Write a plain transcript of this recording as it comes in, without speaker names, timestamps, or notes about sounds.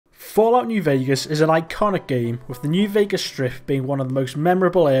Fallout New Vegas is an iconic game, with the New Vegas Strip being one of the most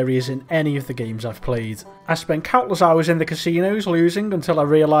memorable areas in any of the games I've played. I spent countless hours in the casinos losing until I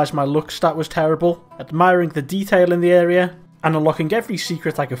realised my luck stat was terrible, admiring the detail in the area, and unlocking every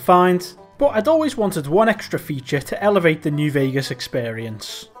secret I could find, but I'd always wanted one extra feature to elevate the New Vegas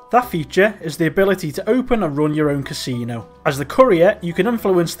experience. That feature is the ability to open and run your own casino. As the courier, you can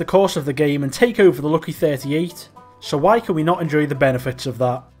influence the course of the game and take over the Lucky 38, so why can we not enjoy the benefits of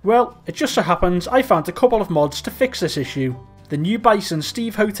that? Well, it just so happens I found a couple of mods to fix this issue. The new Bison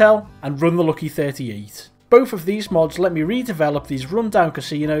Steve Hotel and Run the Lucky 38. Both of these mods let me redevelop these rundown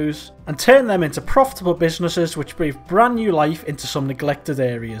casinos and turn them into profitable businesses which breathe brand new life into some neglected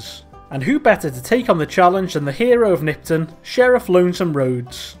areas. And who better to take on the challenge than the hero of Nipton, Sheriff Lonesome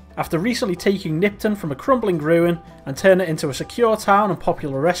Rhodes. After recently taking Nipton from a crumbling ruin and turn it into a secure town and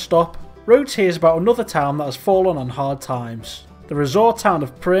popular rest stop, Rhodes hears about another town that has fallen on hard times. The resort town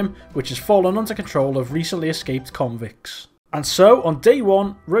of Primm, which has fallen under control of recently escaped convicts. And so, on day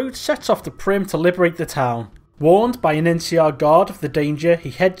one, Rhodes sets off to Primm to liberate the town. Warned by an NCR guard of the danger, he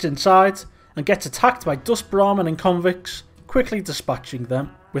heads inside and gets attacked by Dust Brahmin and convicts, quickly dispatching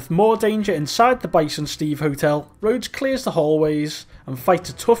them. With more danger inside the Bison Steve Hotel, Rhodes clears the hallways and fights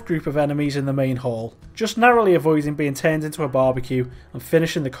a tough group of enemies in the main hall, just narrowly avoiding being turned into a barbecue and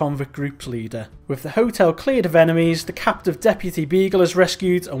finishing the convict group's leader. With the hotel cleared of enemies, the captive Deputy Beagle is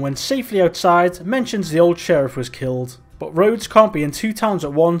rescued, and when safely outside, mentions the old sheriff was killed. But Rhodes can't be in two towns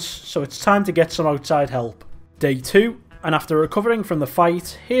at once, so it's time to get some outside help. Day 2, and after recovering from the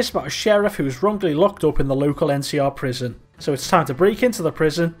fight, hears about a sheriff who was wrongly locked up in the local NCR prison. So it's time to break into the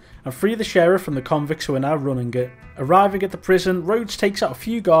prison and free the sheriff from the convicts who are now running it. Arriving at the prison, Rhodes takes out a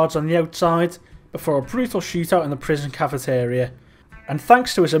few guards on the outside before a brutal shootout in the prison cafeteria, and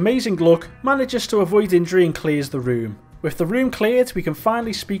thanks to his amazing luck, manages to avoid injury and clears the room. With the room cleared, we can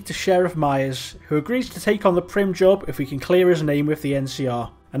finally speak to Sheriff Myers, who agrees to take on the Primm job if we can clear his name with the NCR.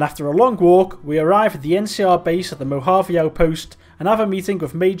 And after a long walk, we arrive at the NCR base at the Mojave Outpost and have a meeting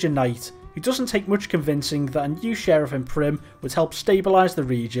with Major Knight, who doesn't take much convincing that a new sheriff in Primm would help stabilise the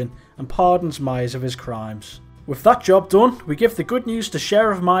region, and pardons Myers of his crimes. With that job done, we give the good news to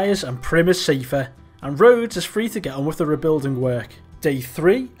Sheriff Myers and Primm is safer, and Rhodes is free to get on with the rebuilding work. Day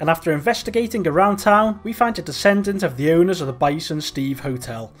 3, and after investigating around town, we find a descendant of the owners of the Bison Steve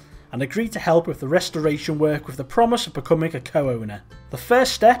Hotel, and agree to help with the restoration work with the promise of becoming a co-owner. The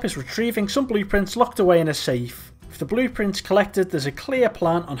first step is retrieving some blueprints locked away in a safe. With the blueprints collected, there's a clear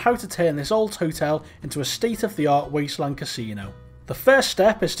plan on how to turn this old hotel into a state-of-the-art wasteland casino. The first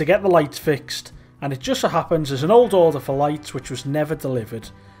step is to get the lights fixed, and it just so happens there's an old order for lights which was never delivered,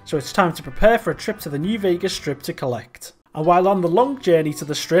 so it's time to prepare for a trip to the New Vegas Strip to collect. And while on the long journey to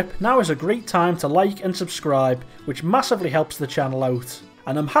the Strip, now is a great time to like and subscribe, which massively helps the channel out.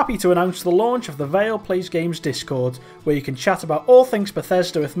 And I'm happy to announce the launch of the ValePlaysGames Discord, where you can chat about all things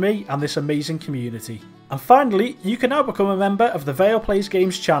Bethesda with me and this amazing community. And finally, you can now become a member of the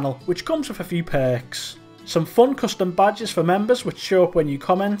ValePlaysGames channel, which comes with a few perks. Some fun custom badges for members which show up when you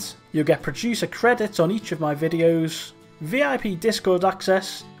comment, you'll get producer credits on each of my videos, VIP Discord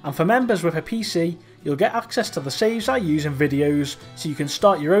access, and for members with a PC, you'll get access to the saves I use in videos so you can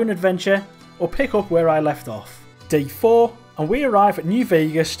start your own adventure or pick up where I left off. Day 4, and we arrive at New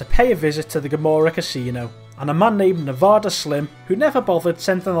Vegas to pay a visit to the Gomorrah Casino, and a man named Nevada Slim who never bothered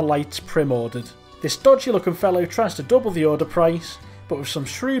sending the lights Primm ordered. This dodgy looking fellow tries to double the order price, but with some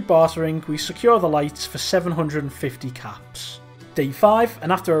shrewd bartering we secure the lights for 750 caps. Day 5,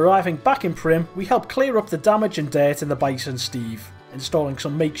 and after arriving back in Primm, we help clear up the damage and dirt in the Bison Steve, installing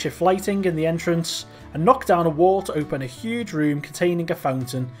some makeshift lighting in the entrance, and knock down a wall to open a huge room containing a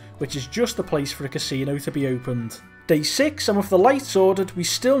fountain, which is just the place for a casino to be opened. Day 6, and with the lights ordered, we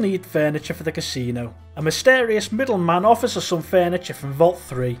still need furniture for the casino. A mysterious middleman offers us some furniture from Vault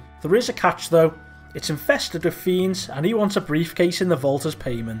 3. There is a catch though, it's infested with fiends and he wants a briefcase in the vault as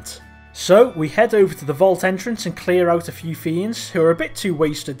payment. So we head over to the vault entrance and clear out a few fiends who are a bit too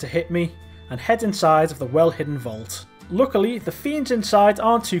wasted to hit me, and head inside of the well hidden vault. Luckily, the fiends inside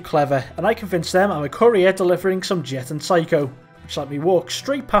aren't too clever, and I convince them I'm a courier delivering some jet and psycho, which let me walk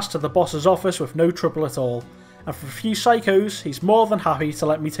straight past to the boss's office with no trouble at all. And for a few psychos, he's more than happy to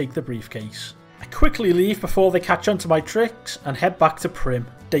let me take the briefcase. I quickly leave before they catch on to my tricks and head back to Primm.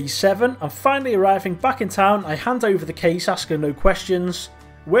 Day 7, and finally arriving back in town, I hand over the case asking no questions,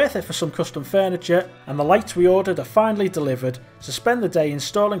 worth it for some custom furniture, and the lights we ordered are finally delivered, so spend the day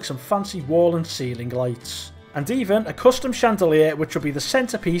installing some fancy wall and ceiling lights. And even a custom chandelier which will be the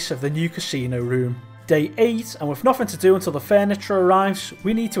centrepiece of the new casino room. Day 8, and with nothing to do until the furniture arrives,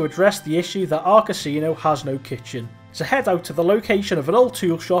 we need to address the issue that our casino has no kitchen. So head out to the location of an old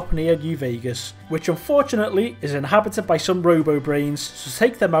tool shop near New Vegas, which unfortunately is inhabited by some robo-brains, so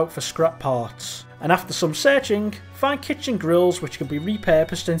take them out for scrap parts. And after some searching, find kitchen grills which can be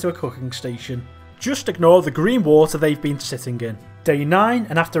repurposed into a cooking station. Just ignore the green water they've been sitting in. Day 9,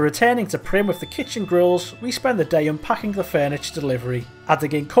 and after returning to Primm with the kitchen grills, we spend the day unpacking the furniture delivery,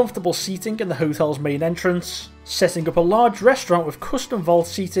 adding in comfortable seating in the hotel's main entrance, setting up a large restaurant with custom vault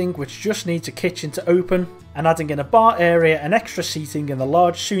seating which just needs a kitchen to open, and adding in a bar area and extra seating in the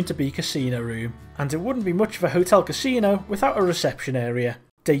large soon-to-be casino room. And it wouldn't be much of a hotel casino without a reception area.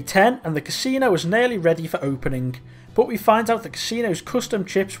 Day 10, and the casino is nearly ready for opening, but we find out the casino's custom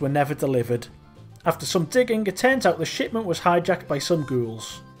chips were never delivered. After some digging, it turns out the shipment was hijacked by some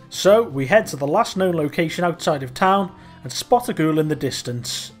ghouls. So we head to the last known location outside of town and spot a ghoul in the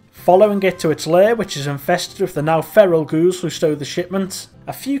distance. Following it to its lair, which is infested with the now feral ghouls who stole the shipment.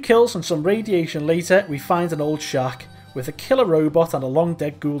 A few kills and some radiation later, we find an old shack with a killer robot and a long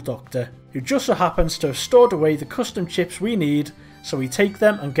dead ghoul doctor, who just so happens to have stored away the custom chips we need, so we take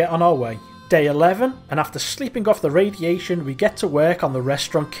them and get on our way. Day 11, and after sleeping off the radiation, we get to work on the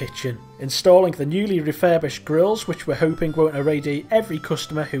restaurant kitchen, installing the newly refurbished grills which we're hoping won't irradiate every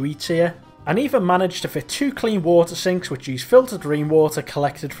customer who eats here, and even managed to fit 2 clean water sinks which use filtered rainwater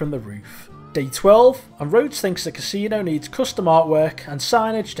collected from the roof. Day 12, and Rhodes thinks the casino needs custom artwork and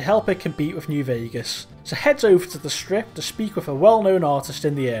signage to help it compete with New Vegas, so heads over to the strip to speak with a well-known artist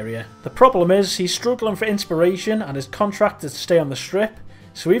in the area. The problem is he's struggling for inspiration and is contracted to stay on the strip,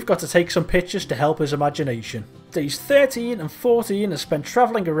 so we've got to take some pictures to help his imagination. Days 13 and 14 are spent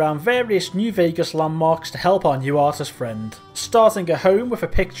travelling around various New Vegas landmarks to help our new artist friend. Starting at home with a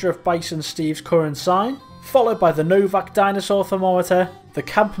picture of Bison Steve's current sign, followed by the Novak dinosaur thermometer, the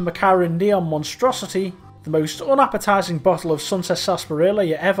Camp McCarran neon monstrosity, the most unappetising bottle of Sunset Sarsaparilla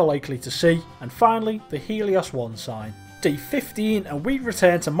you're ever likely to see, and finally the Helios 1 sign. Day 15, and we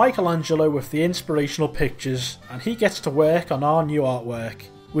return to Michelangelo with the inspirational pictures, and he gets to work on our new artwork.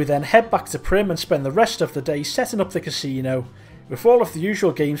 We then head back to Primm and spend the rest of the day setting up the casino, with all of the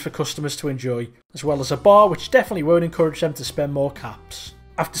usual games for customers to enjoy, as well as a bar which definitely won't encourage them to spend more caps.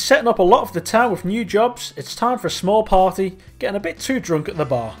 After setting up a lot of the town with new jobs, it's time for a small party, getting a bit too drunk at the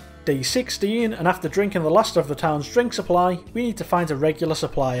bar. Day 16, and after drinking the last of the town's drink supply, we need to find a regular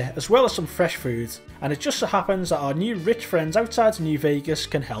supplier, as well as some fresh food, and it just so happens that our new rich friends outside New Vegas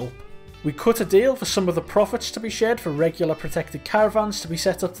can help. We cut a deal for some of the profits to be shared for regular protected caravans to be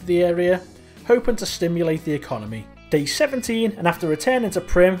set up to the area, hoping to stimulate the economy. Day 17, and after returning to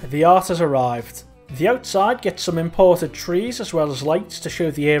Primm, the art has arrived. The outside gets some imported trees as well as lights to show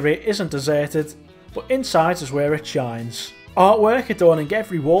the area isn't deserted, but inside is where it shines. Artwork adorning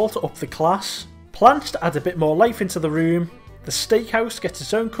every wall to up the class, plants to add a bit more life into the room, the steakhouse gets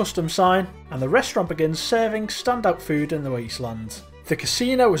its own custom sign, and the restaurant begins serving standout food in the wasteland. The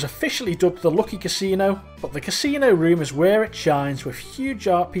casino is officially dubbed the Lucky Casino, but the casino room is where it shines with huge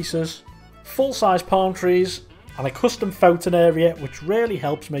art pieces, full-size palm trees, and a custom fountain area which really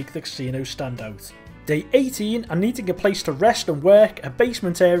helps make the casino stand out. Day 18, and needing a place to rest and work, a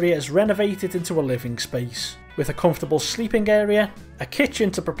basement area is renovated into a living space, with a comfortable sleeping area, a kitchen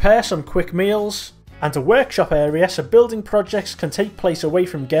to prepare some quick meals, and a workshop area so building projects can take place away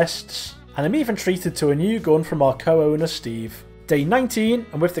from guests, and I'm even treated to a new gun from our co-owner Steve. Day 19,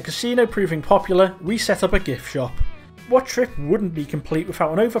 and with the casino proving popular, we set up a gift shop. What trip wouldn't be complete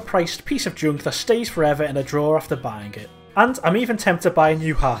without an overpriced piece of junk that stays forever in a drawer after buying it? And I'm even tempted to buy a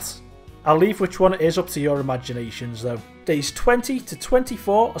new hat. I'll leave which one it is up to your imaginations though. Days 20 to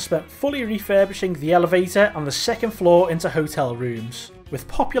 24 are spent fully refurbishing the elevator on the second floor into hotel rooms. With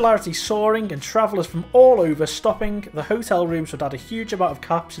popularity soaring and travellers from all over stopping, the hotel rooms would add a huge amount of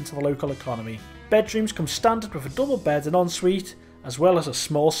caps into the local economy. Bedrooms come standard with a double bed and ensuite, as well as a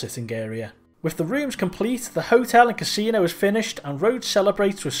small sitting area. With the rooms complete, the hotel and casino is finished and Rhodes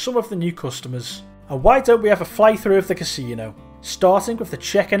celebrates with some of the new customers. And why don't we have a fly through of the casino? Starting with the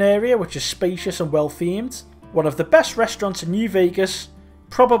check-in area, which is spacious and well themed. One of the best restaurants in New Vegas,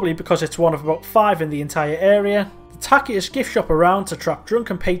 probably because it's one of about 5 in the entire area. The tackiest gift shop around to trap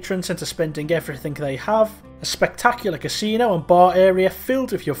drunken patrons into spending everything they have. A spectacular casino and bar area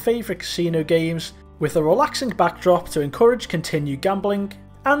filled with your favourite casino games, with a relaxing backdrop to encourage continued gambling,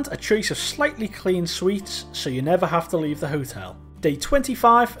 and a choice of slightly clean suites so you never have to leave the hotel. Day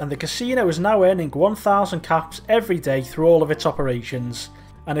 25, and the casino is now earning 1,000 caps every day through all of its operations,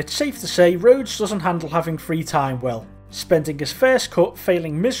 and it's safe to say Rhodes doesn't handle having free time well, spending his first cut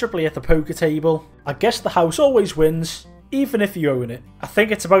failing miserably at the poker table. I guess the house always wins, even if you own it. I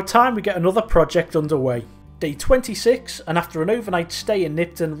think it's about time we get another project underway. Day 26, and after an overnight stay in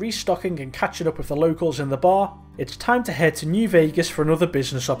Nipton restocking and catching up with the locals in the bar, it's time to head to New Vegas for another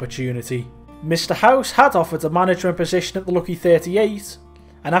business opportunity. Mr. House had offered a management position at the Lucky 38,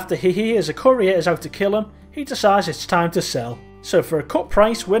 and after he hears a courier is out to kill him, he decides it's time to sell. So for a cut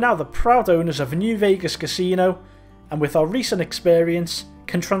price, we're now the proud owners of a New Vegas casino, and with our recent experience,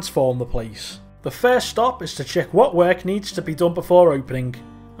 can transform the place. The first stop is to check what work needs to be done before opening,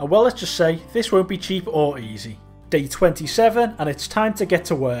 and well, let's just say this won't be cheap or easy. Day 27, and it's time to get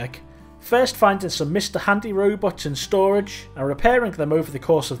to work. First finding some Mr. Handy robots in storage and repairing them over the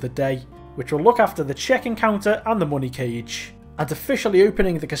course of the day, which will look after the check-in counter and the money cage, and officially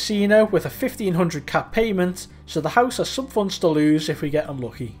opening the casino with a 1500 cap payment, so the house has some funds to lose if we get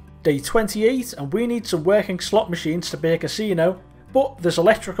unlucky. Day 28, and we need some working slot machines to be a casino, but there's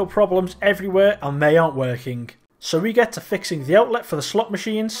electrical problems everywhere and they aren't working. So we get to fixing the outlet for the slot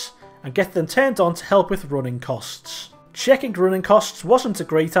machines and get them turned on to help with running costs. Checking running costs wasn't a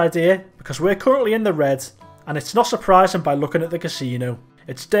great idea because we're currently in the red, and it's not surprising by looking at the casino.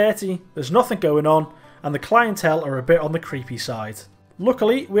 It's dirty, there's nothing going on, and the clientele are a bit on the creepy side.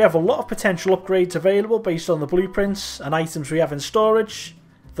 Luckily, we have a lot of potential upgrades available based on the blueprints and items we have in storage.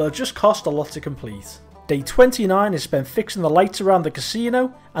 They'll just cost a lot to complete. Day 29 is spent fixing the lights around the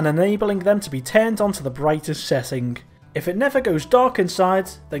casino and enabling them to be turned on to the brightest setting. If it never goes dark inside,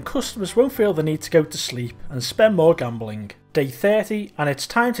 then customers won't feel the need to go to sleep and spend more gambling. Day 30, and it's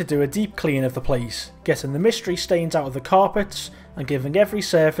time to do a deep clean of the place, getting the mystery stains out of the carpets and giving every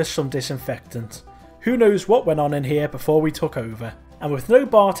surface some disinfectant. Who knows what went on in here before we took over. And with no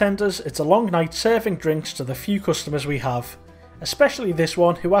bartenders, it's a long night serving drinks to the few customers we have, especially this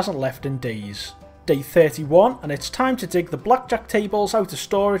one who hasn't left in days. Day 31, and it's time to dig the blackjack tables out of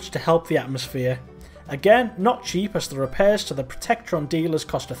storage to help the atmosphere. Again, not cheap as the repairs to the Protectron dealers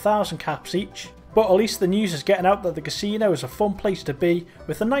cost 1000 caps each, but at least the news is getting out that the casino is a fun place to be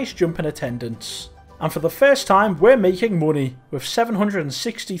with a nice jump in attendance. And for the first time, we're making money, with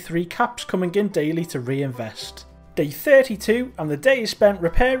 763 caps coming in daily to reinvest. Day 32, and the day is spent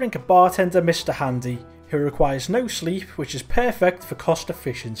repairing a bartender, Mr. Handy, who requires no sleep, which is perfect for cost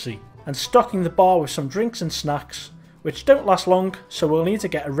efficiency, and stocking the bar with some drinks and snacks, which don't last long, so we'll need to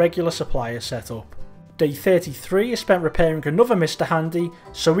get a regular supplier set up. Day 33 is spent repairing another Mr. Handy,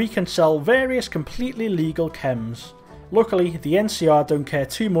 so we can sell various completely legal chems. Luckily, the NCR don't care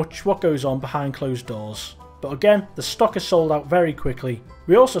too much what goes on behind closed doors, but again, the stock is sold out very quickly.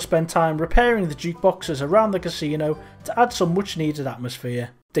 We also spend time repairing the jukeboxes around the casino to add some much needed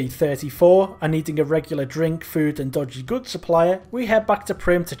atmosphere. Day 34, and needing a regular drink, food and dodgy goods supplier, we head back to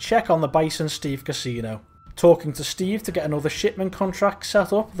Primm to check on the Bison Steve casino. Talking to Steve to get another shipment contract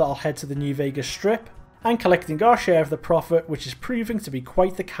set up that'll head to the New Vegas Strip, and collecting our share of the profit, which is proving to be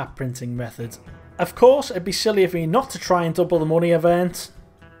quite the cap printing method. Of course, it'd be silly of me not to try and double the money I've earned.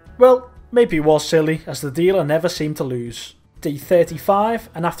 Well, maybe it was silly, as the dealer never seemed to lose. Day 35,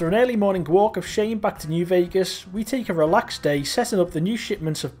 and after an early morning walk of shame back to New Vegas, we take a relaxed day setting up the new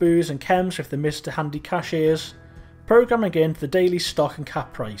shipments of booze and chems with the Mr. Handy cashiers, programming in the daily stock and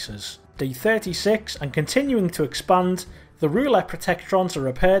cap prices. Day 36, and continuing to expand, the roulette protectrons are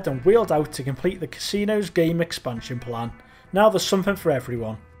repaired and wheeled out to complete the casino's game expansion plan. Now there's something for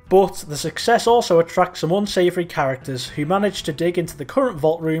everyone. But the success also attracts some unsavoury characters who manage to dig into the current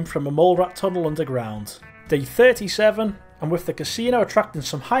vault room from a mole rat tunnel underground. Day 37, and with the casino attracting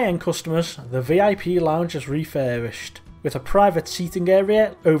some high-end customers, the VIP lounge is refurbished, with a private seating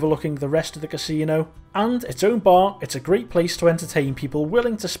area overlooking the rest of the casino, and its own bar. It's a great place to entertain people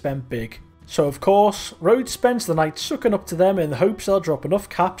willing to spend big. So of course, Rhodes spends the night sucking up to them in the hopes they'll drop enough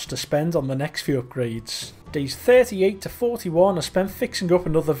caps to spend on the next few upgrades. Days 38 to 41 are spent fixing up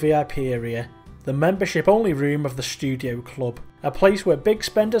another VIP area, the membership only room of the Studio Club, a place where big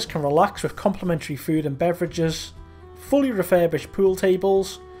spenders can relax with complimentary food and beverages, fully refurbished pool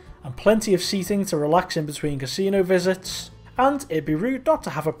tables, and plenty of seating to relax in between casino visits. And it'd be rude not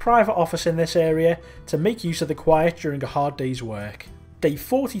to have a private office in this area to make use of the quiet during a hard day's work. Day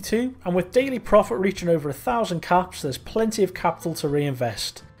 42, and with daily profit reaching over 1000 caps, there's plenty of capital to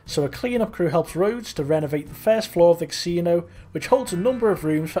reinvest. So a clean-up crew helps Rhodes to renovate the first floor of the casino, which holds a number of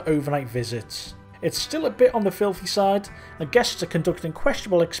rooms for overnight visits. It's still a bit on the filthy side, and guests are conducting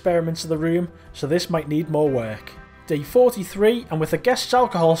questionable experiments in the room, so this might need more work. Day 43, and with the guests'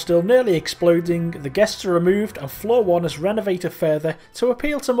 alcohol still nearly exploding, the guests are removed and floor 1 is renovated further to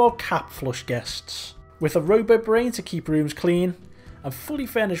appeal to more cap-flush guests. With a robo-brain to keep rooms clean, and fully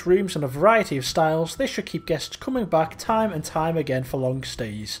furnished rooms in a variety of styles, this should keep guests coming back time and time again for long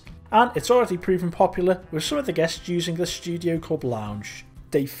stays. And it's already proven popular, with some of the guests using the Studio Club lounge.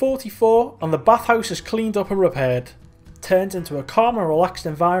 Day 44, and the bathhouse is cleaned up and repaired. Turned into a calm and relaxed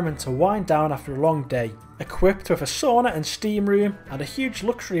environment to wind down after a long day. Equipped with a sauna and steam room and a huge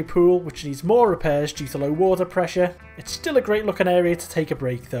luxury pool which needs more repairs due to low water pressure. It's still a great looking area to take a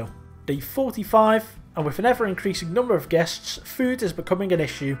break though. Day 45, and with an ever increasing number of guests, food is becoming an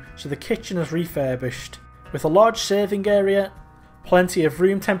issue, so the kitchen is refurbished. With a large serving area, plenty of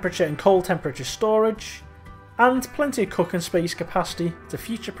room temperature and cold temperature storage, and plenty of cooking space capacity to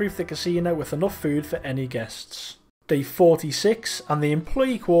future-proof the casino with enough food for any guests. Day 46, and the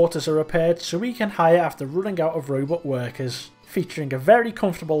employee quarters are repaired so we can hire after running out of robot workers, featuring a very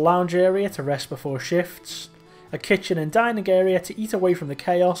comfortable lounge area to rest before shifts, a kitchen and dining area to eat away from the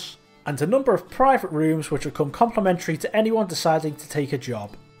chaos, and a number of private rooms which will come complimentary to anyone deciding to take a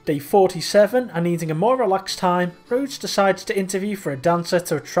job. Day 47, and needing a more relaxed time, Rhodes decides to interview for a dancer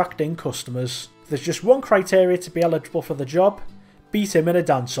to attract in customers. There's just one criteria to be eligible for the job: beat him in a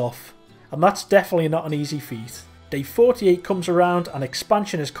dance-off, and that's definitely not an easy feat. Day 48 comes around and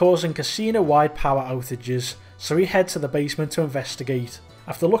expansion is causing casino-wide power outages, so we head to the basement to investigate.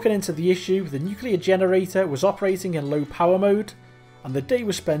 After looking into the issue, the nuclear generator was operating in low power mode, and the day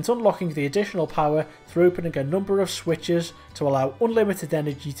was spent unlocking the additional power through opening a number of switches to allow unlimited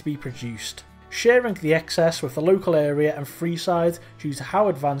energy to be produced, sharing the excess with the local area and Freeside due to how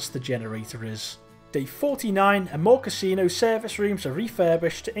advanced the generator is. Day 49, and more casino service rooms are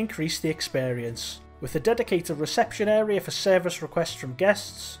refurbished to increase the experience, with a dedicated reception area for service requests from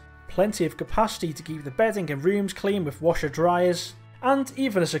guests, plenty of capacity to keep the bedding and rooms clean with washer dryers, and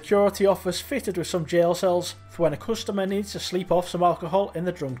even a security office fitted with some jail cells for when a customer needs to sleep off some alcohol in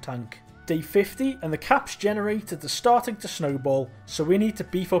the drunk tank. Day 50, and the caps generated are starting to snowball, so we need to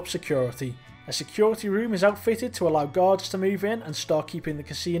beef up security. A security room is outfitted to allow guards to move in and start keeping the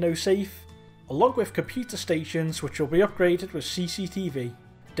casino safe, along with computer stations which will be upgraded with CCTV.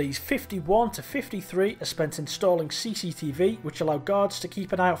 Days 51 to 53 are spent installing CCTV which allow guards to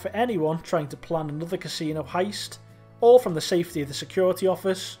keep an eye out for anyone trying to plan another casino heist, all from the safety of the security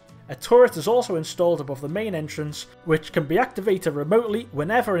office. A turret is also installed above the main entrance which can be activated remotely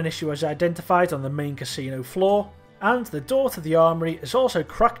whenever an issue is identified on the main casino floor, and the door to the armory is also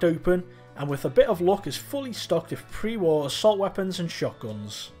cracked open and with a bit of luck is fully stocked with pre-war assault weapons and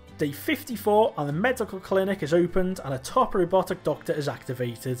shotguns. Day 54, and the medical clinic is opened and a top robotic doctor is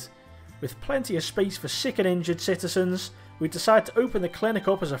activated. With plenty of space for sick and injured citizens, we decide to open the clinic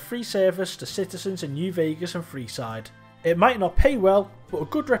up as a free service to citizens in New Vegas and Freeside. It might not pay well, but a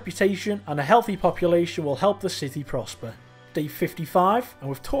good reputation and a healthy population will help the city prosper. Day 55, and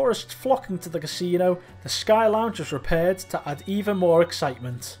with tourists flocking to the casino, the Sky Lounge is repaired to add even more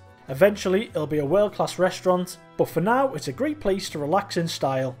excitement. Eventually it'll be a world-class restaurant, but for now it's a great place to relax in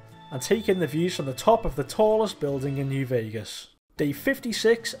style and take in the views from the top of the tallest building in New Vegas. Day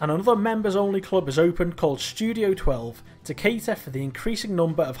 56, and another members only club is open called Studio 12 to cater for the increasing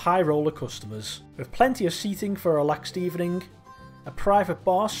number of high roller customers. With plenty of seating for a relaxed evening, a private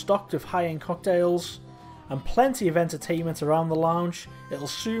bar stocked with high-end cocktails, and plenty of entertainment around the lounge, it'll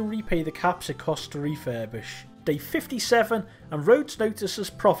soon repay the caps it costs to refurbish. Day 57, and Rhodes notices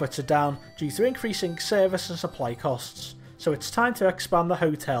profits are down due to increasing service and supply costs, so it's time to expand the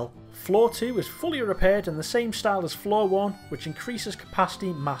hotel. Floor 2 is fully repaired in the same style as Floor 1, which increases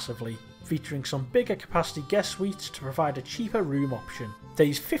capacity massively, featuring some bigger capacity guest suites to provide a cheaper room option.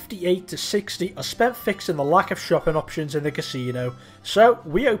 Days 58 to 60 are spent fixing the lack of shopping options in the casino, so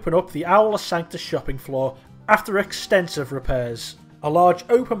we open up the Aula Sancta shopping floor after extensive repairs. A large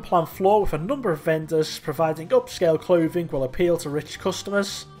open plan floor with a number of vendors providing upscale clothing will appeal to rich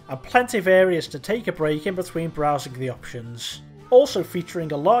customers, and plenty of areas to take a break in between browsing the options. Also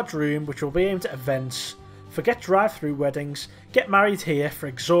featuring a large room which will be aimed at events. Forget drive-through weddings, get married here for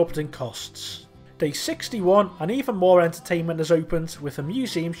exorbitant costs. Day 61, and even more entertainment is opened with a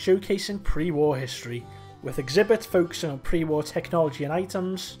museum showcasing pre-war history, with exhibits focusing on pre-war technology and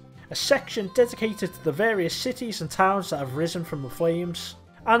items, a section dedicated to the various cities and towns that have risen from the flames,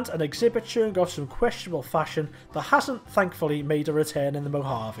 and an exhibit showing off some questionable fashion that hasn't thankfully made a return in the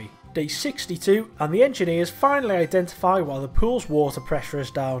Mojave. Day 62, and the engineers finally identify why the pool's water pressure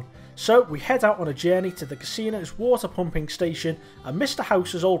is down, so we head out on a journey to the casino's water pumping station at Mr.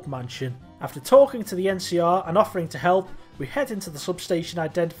 House's old mansion. After talking to the NCR and offering to help, we head into the substation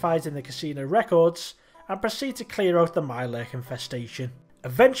identified in the casino records and proceed to clear out the Mylark infestation.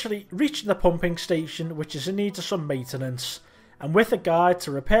 Eventually reaching the pumping station, which is in need of some maintenance, and with a guide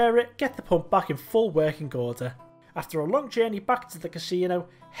to repair it, get the pump back in full working order. After a long journey back to the casino,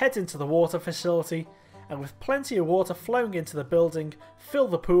 head into the water facility, and with plenty of water flowing into the building, fill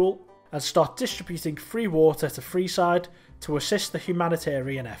the pool and start distributing free water to Freeside to assist the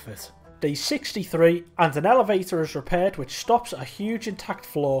humanitarian effort. Day 63, and an elevator is repaired which stops at a huge intact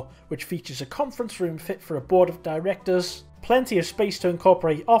floor which features a conference room fit for a board of directors, plenty of space to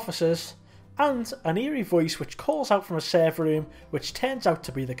incorporate officers, and an eerie voice which calls out from a server room which turns out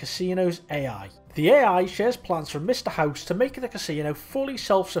to be the casino's AI. The AI shares plans from Mr. House to make the casino fully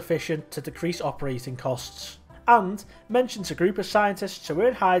self-sufficient to decrease operating costs, and mentions a group of scientists who are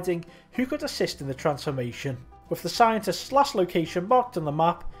in hiding who could assist in the transformation. With the scientists' last location marked on the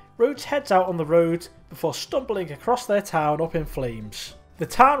map, Rhodes heads out on the road before stumbling across their town up in flames. The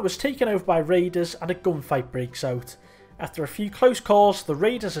town was taken over by raiders and a gunfight breaks out. After a few close calls, the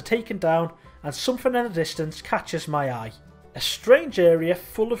raiders are taken down and something in the distance catches my eye. A strange area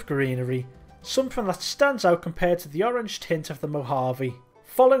full of greenery, something that stands out compared to the orange tint of the Mojave.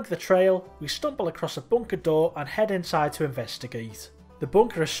 Following the trail, we stumble across a bunker door and head inside to investigate. The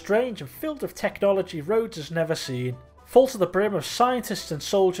bunker is strange and filled with technology Rhodes has never seen, full to the brim of scientists and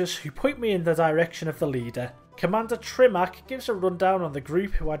soldiers who point me in the direction of the leader. Commander Primm gives a rundown on the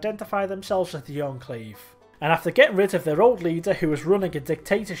group who identify themselves as the Enclave, and after getting rid of their old leader who was running a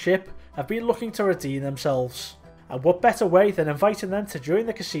dictatorship, have been looking to redeem themselves. And what better way than inviting them to join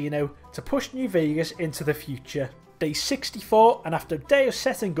the casino to push New Vegas into the future. Day 64, and after a day of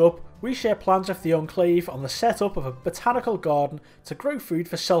setting up, we share plans with the Enclave on the setup of a botanical garden to grow food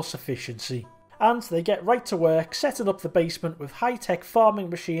for self-sufficiency. And they get right to work setting up the basement with high-tech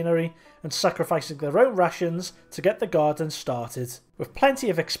farming machinery and sacrificing their own rations to get the garden started. With plenty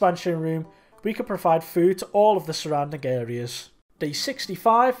of expansion room, we can provide food to all of the surrounding areas. Day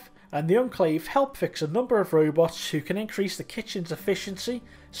 65, and the Enclave help fix a number of robots who can increase the kitchen's efficiency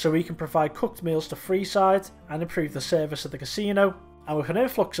so we can provide cooked meals to Freeside and improve the service of the casino. And with an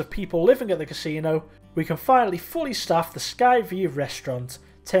influx of people living at the casino, we can finally fully staff the Skyview restaurant,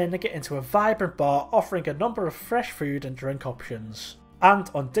 turning it into a vibrant bar offering a number of fresh food and drink options. And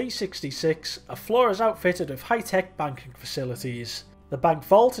on day 66, a floor is outfitted with high-tech banking facilities. The bank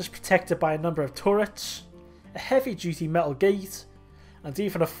vault is protected by a number of turrets, a heavy-duty metal gate, and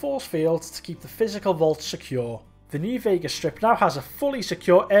even a force field to keep the physical vault secure. The New Vegas Strip now has a fully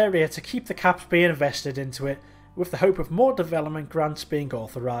secure area to keep the caps being invested into it, with the hope of more development grants being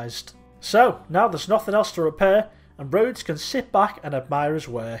authorised. So, now there's nothing else to repair, and Rhodes can sit back and admire his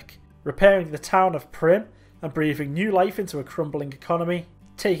work, repairing the town of Primm and breathing new life into a crumbling economy,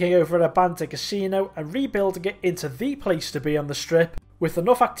 taking over an abandoned casino and rebuilding it into the place to be on the Strip, with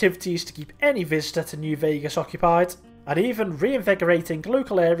enough activities to keep any visitor to New Vegas occupied, and even reinvigorating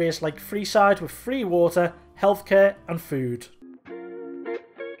local areas like Freeside with free water, healthcare and food.